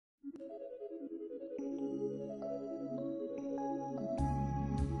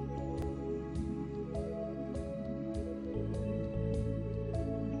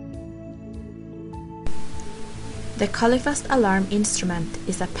The Colifast alarm instrument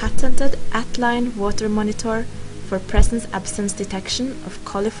is a patented at-line water monitor for presence-absence detection of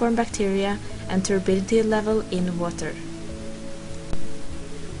coliform bacteria and turbidity level in water.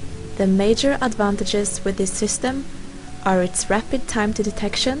 The major advantages with this system are its rapid time to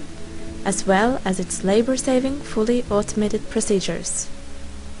detection, as well as its labor-saving, fully automated procedures.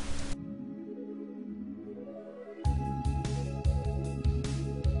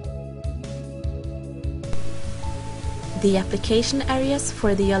 The application areas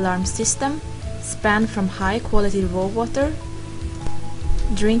for the alarm system span from high-quality raw water,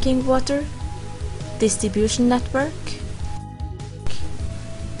 drinking water, distribution network,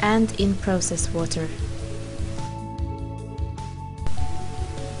 and in-process water.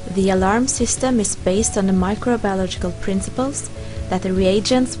 The alarm system is based on the microbiological principles that the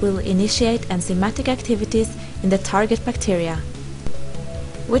reagents will initiate enzymatic activities in the target bacteria,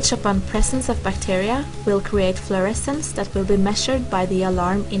 which upon presence of bacteria will create fluorescence that will be measured by the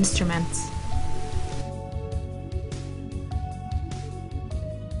alarm instrument.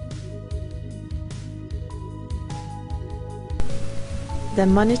 The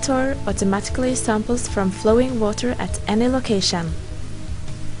monitor automatically samples from flowing water at any location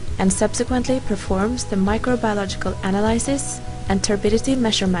and subsequently performs the microbiological analysis and turbidity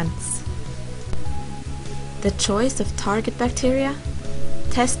measurements. The choice of target bacteria,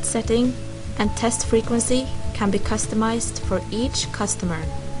 test setting, and test frequency can be customized for each customer.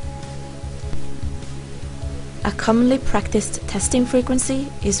 A commonly practiced testing frequency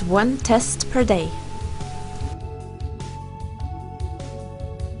is 1 test per day.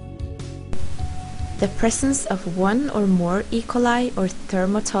 The presence of one or more E. coli or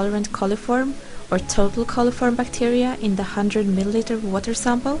thermotolerant coliform or total coliform bacteria in the 100 ml water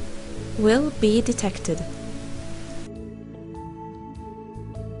sample will be detected.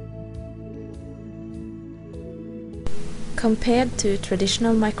 Compared to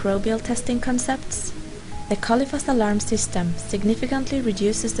traditional microbial testing concepts, the Colifast alarm system significantly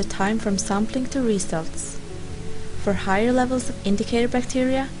reduces the time from sampling to results. For higher levels of indicator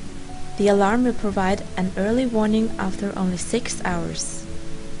bacteria, the alarm will provide an early warning after only 6 hours.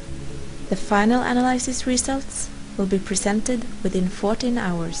 The final analysis results will be presented within 14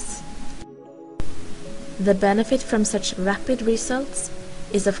 hours. The benefit from such rapid results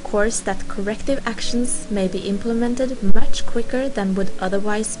is of course that corrective actions may be implemented much quicker than would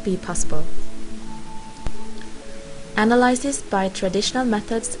otherwise be possible. Analysis by traditional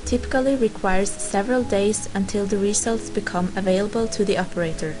methods typically requires several days until the results become available to the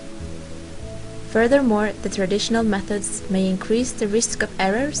operator. Furthermore, the traditional methods may increase the risk of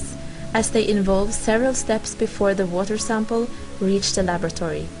errors as they involve several steps before the water sample reach the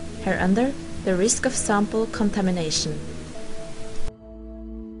laboratory, hereunder the risk of sample contamination.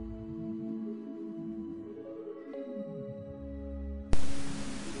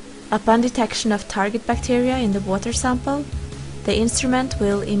 Upon detection of target bacteria in the water sample, the instrument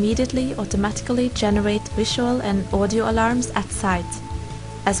will immediately automatically generate visual and audio alarms at site,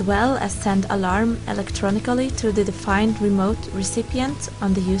 as well as send alarm electronically to the defined remote recipient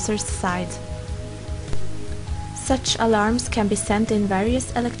on the user's side. Such alarms can be sent in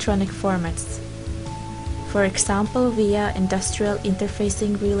various electronic formats, for example via industrial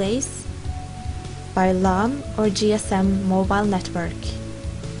interfacing relays, by LAN or GSM mobile network.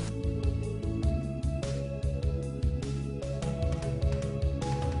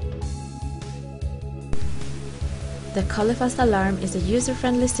 The Colifast alarm is a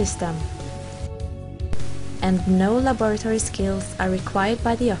user-friendly system, and no laboratory skills are required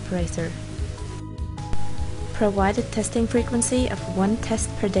by the operator. Provided testing frequency of 1 test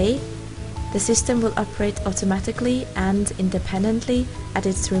per day, the system will operate automatically and independently at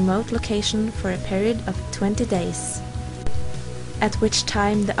its remote location for a period of 20 days, at which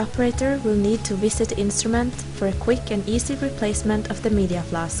time the operator will need to visit the instrument for a quick and easy replacement of the media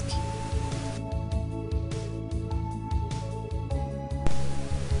flask.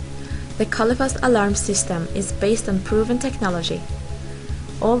 The Colifast alarm system is based on proven technology.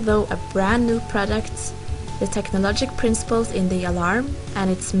 Although a brand new product, the technological principles in the alarm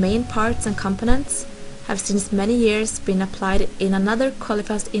and its main parts and components have since many years been applied in another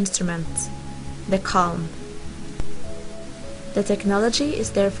Colifast instrument, the COLM. The technology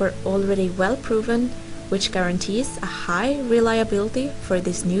is therefore already well proven, which guarantees a high reliability for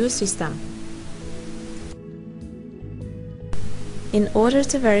this new system. In order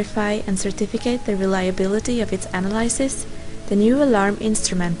to verify and certificate the reliability of its analysis, the new alarm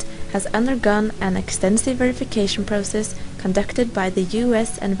instrument has undergone an extensive verification process conducted by the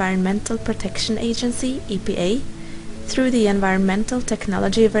U.S. Environmental Protection Agency (EPA) through the Environmental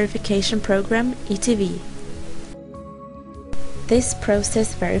Technology Verification Program (ETV). This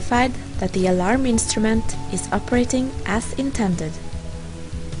process verified that the alarm instrument is operating as intended.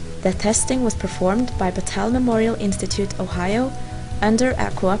 The testing was performed by Battelle Memorial Institute, Ohio, under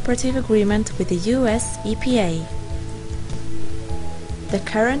a cooperative agreement with the US EPA. The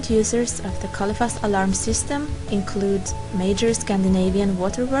current users of the Colifast alarm system include major Scandinavian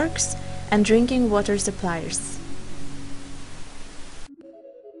waterworks and drinking water suppliers.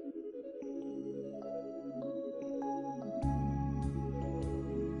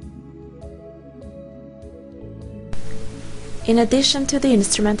 In addition to the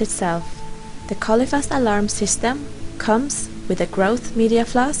instrument itself, the Colifast alarm system comes with a growth media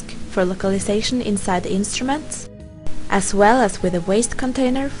flask for localization inside the instrument, as well as with a waste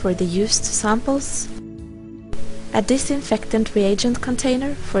container for the used samples, a disinfectant reagent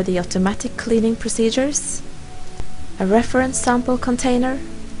container for the automatic cleaning procedures, a reference sample container,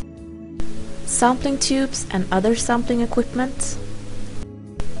 sampling tubes and other sampling equipment,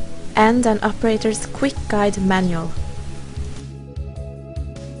 and an operator's quick guide manual.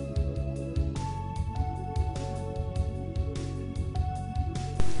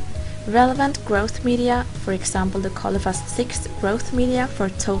 Relevant growth media, for example the Colifast 6 growth media for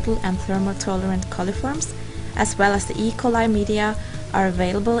total and thermotolerant coliforms, as well as the E. coli media, are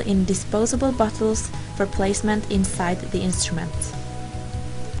available in disposable bottles for placement inside the instrument.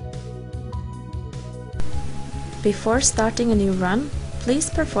 Before starting a new run, please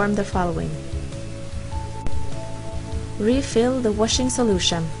perform the following. Refill the washing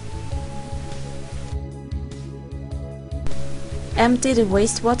solution. Empty the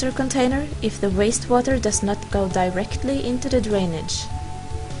wastewater container if the wastewater does not go directly into the drainage.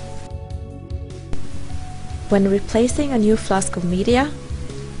 When replacing a new flask of media,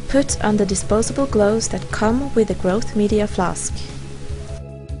 put on the disposable gloves that come with the growth media flask.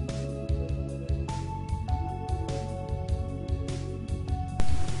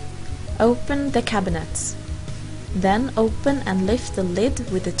 Open the cabinet. Then open and lift the lid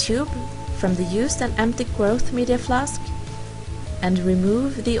with the tube from the used and empty growth media flask and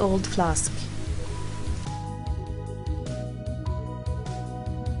remove the old flask.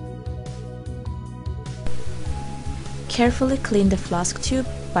 Carefully clean the flask tube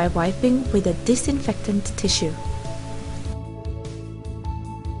by wiping with a disinfectant tissue.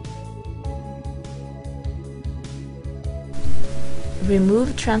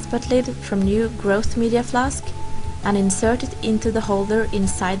 Remove transport lid from new growth media flask and insert it into the holder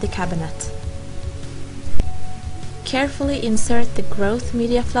inside the cabinet. Carefully insert the growth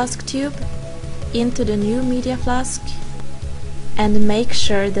media flask tube into the new media flask and make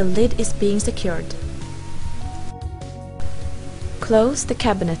sure the lid is being secured. Close the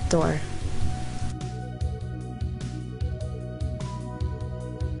cabinet door.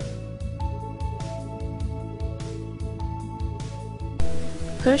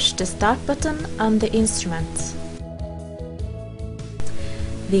 Push the start button on the instrument.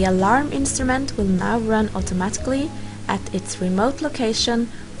 The alarm instrument will now run automatically at its remote location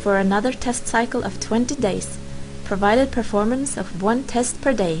for another test cycle of 20 days, provided performance of 1 test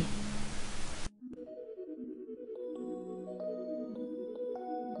per day.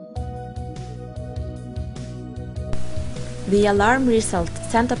 The alarm result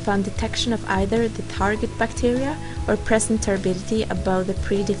sent upon detection of either the target bacteria or present turbidity above the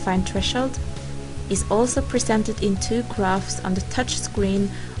predefined threshold is also presented in 2 graphs on the touch screen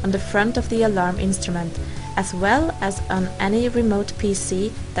on the front of the alarm instrument, as well as on any remote PC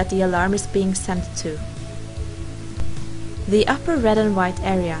that the alarm is being sent to. The upper red and white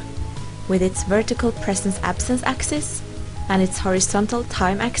area, with its vertical presence-absence axis and its horizontal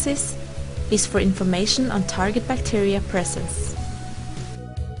time axis, is for information on target bacteria presence.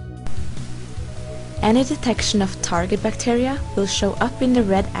 Any detection of target bacteria will show up in the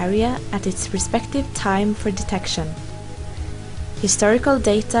red area at its respective time for detection. Historical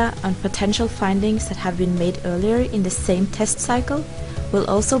data on potential findings that have been made earlier in the same test cycle will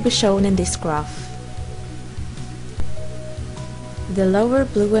also be shown in this graph. The lower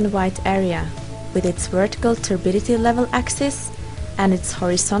blue and white area, with its vertical turbidity level axis and its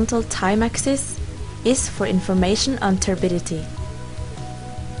horizontal time axis, is for information on turbidity.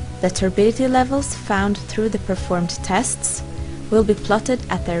 The turbidity levels found through the performed tests will be plotted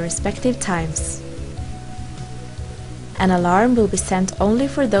at their respective times. An alarm will be sent only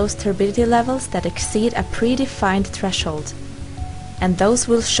for those turbidity levels that exceed a predefined threshold, and those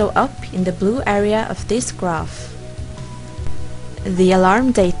will show up in the blue area of this graph. The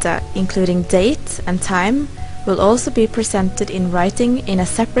alarm data, including date and time, will also be presented in writing in a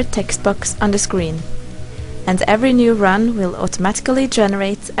separate text box on the screen, and every new run will automatically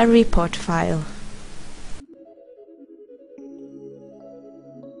generate a report file.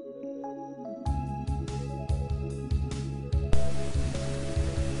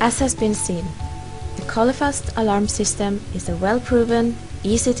 As has been seen, the Colifast alarm system is a well-proven,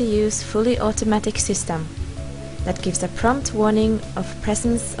 easy-to-use, fully automatic system that gives a prompt warning of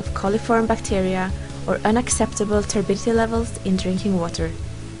presence of coliform bacteria or unacceptable turbidity levels in drinking water,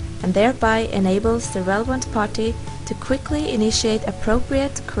 and thereby enables the relevant party to quickly initiate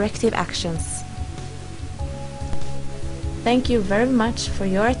appropriate corrective actions. Thank you very much for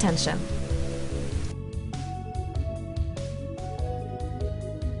your attention.